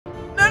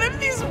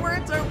These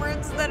words are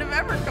words that have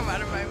ever come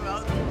out of my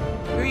mouth.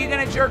 Who are you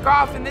gonna jerk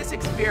off in this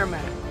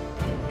experiment?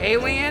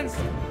 Aliens?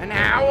 An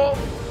owl?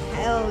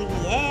 Hell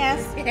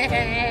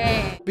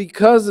yes.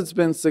 Because it's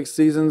been 6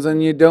 seasons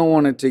and you don't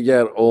want it to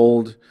get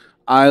old,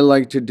 I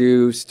like to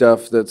do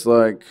stuff that's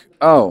like,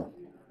 oh,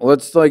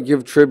 let's like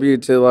give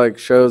tribute to like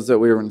shows that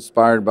we were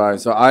inspired by.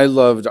 So I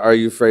loved Are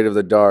You Afraid of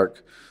the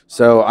Dark?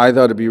 So I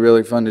thought it'd be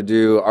really fun to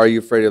do Are You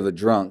Afraid of the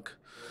Drunk?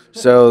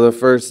 So the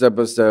first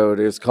episode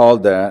is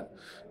called that,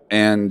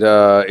 and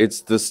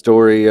it's the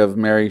story of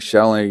Mary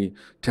Shelley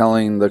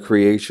telling the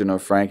creation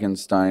of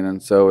Frankenstein.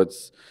 And so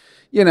it's,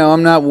 you know,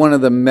 I'm not one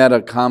of the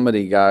meta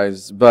comedy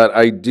guys, but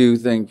I do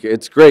think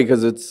it's great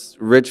because it's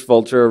Rich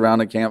Fulcher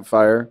around a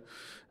campfire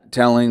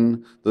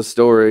telling the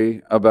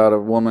story about a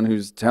woman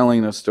who's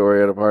telling a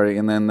story at a party,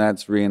 and then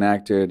that's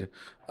reenacted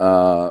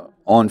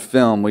on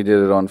film. We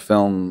did it on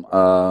film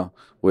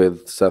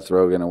with Seth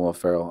Rogen and Will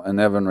Ferrell, and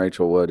Evan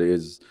Rachel Wood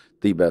is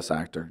the best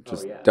actor,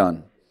 just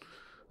done.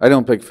 I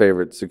don't pick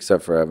favorites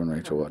except for Evan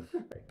Rachel Wood.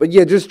 But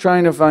yeah, just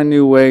trying to find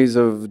new ways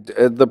of,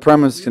 the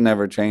premise can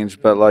never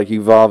change, but like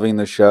evolving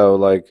the show.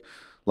 Like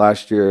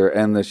last year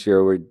and this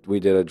year we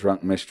did a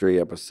drunk mystery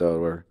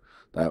episode where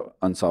that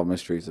Unsolved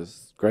Mysteries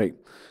is great.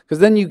 Because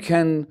then you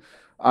can,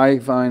 I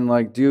find,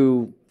 like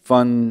do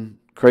fun,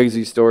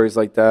 crazy stories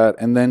like that,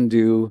 and then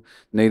do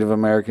Native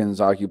Americans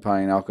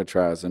occupying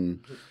Alcatraz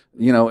and,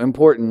 you know,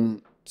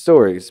 important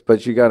stories.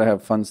 But you got to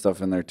have fun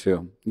stuff in there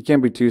too. You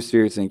can't be too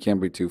serious and you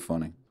can't be too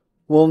funny.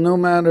 Well, no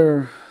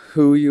matter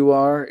who you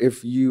are,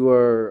 if you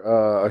are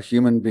a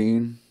human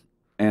being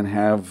and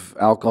have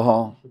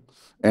alcohol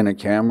and a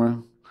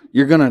camera,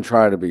 you're going to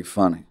try to be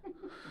funny.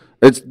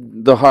 It's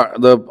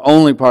the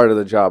only part of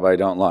the job I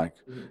don't like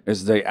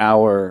is the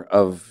hour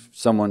of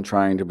someone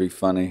trying to be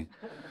funny.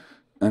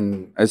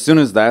 And as soon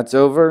as that's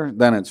over,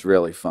 then it's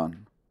really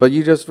fun. But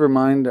you just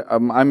remind,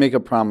 I make a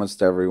promise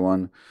to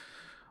everyone,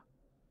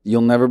 you'll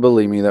never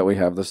believe me that we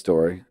have the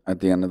story at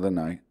the end of the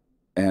night.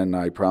 And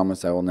I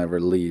promise I will never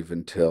leave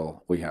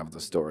until we have the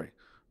story.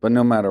 But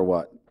no matter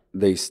what,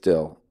 they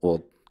still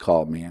will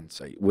call me and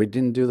say, we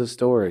didn't do the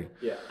story.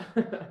 Yeah.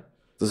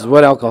 This is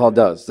what alcohol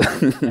does.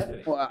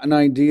 Well, an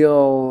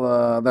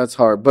ideal, that's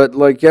hard. But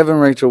like Evan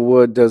Rachel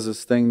Wood does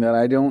this thing that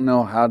I don't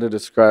know how to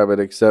describe it,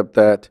 except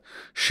that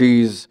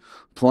she's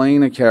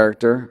playing a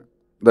character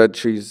that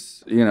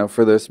she's, you know,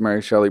 for this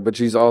Mary Shelley, but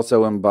she's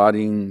also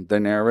embodying the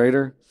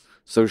narrator.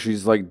 So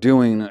she's like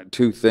doing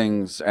two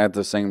things at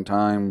the same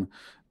time,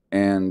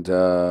 and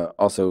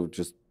also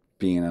just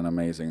being an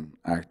amazing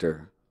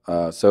actor.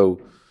 So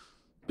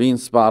being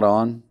spot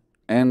on.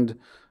 And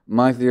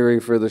my theory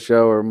for the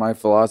show, or my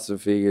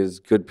philosophy, is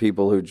good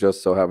people who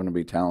just so happen to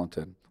be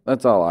talented.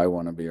 That's all I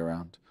want to be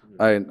around.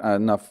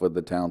 Enough with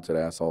the talented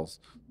assholes.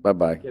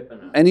 Bye-bye.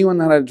 Anyone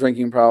that had a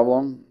drinking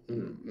problem,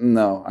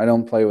 no, I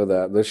don't play with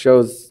that. The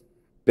show's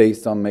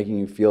based on making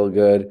you feel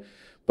good,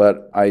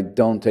 but I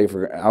don't take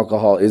for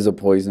alcohol is a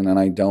poison, and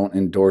I don't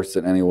endorse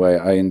it anyway.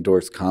 I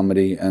endorse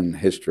comedy and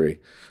history.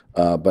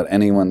 But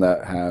anyone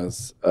that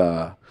has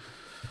a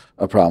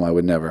problem, I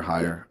would never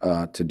hire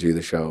to do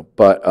the show.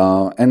 But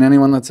and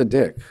anyone that's a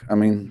dick. I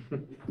mean,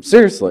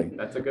 seriously.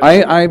 That's a good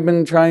I've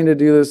been trying to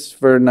do this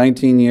for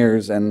 19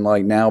 years, and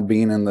like now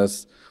being in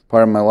this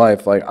part of my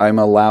life, like I'm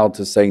allowed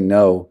to say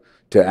no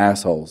to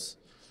assholes.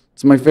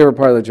 It's my favorite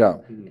part of the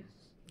job.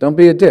 Don't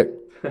be a dick.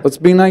 Let's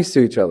be nice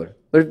to each other.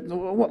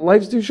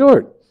 Life's too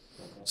short.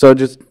 So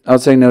I'll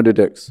say no to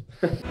dicks.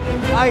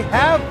 I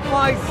have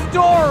my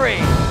story,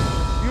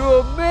 you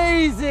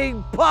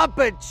amazing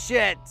puppet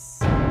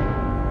shits.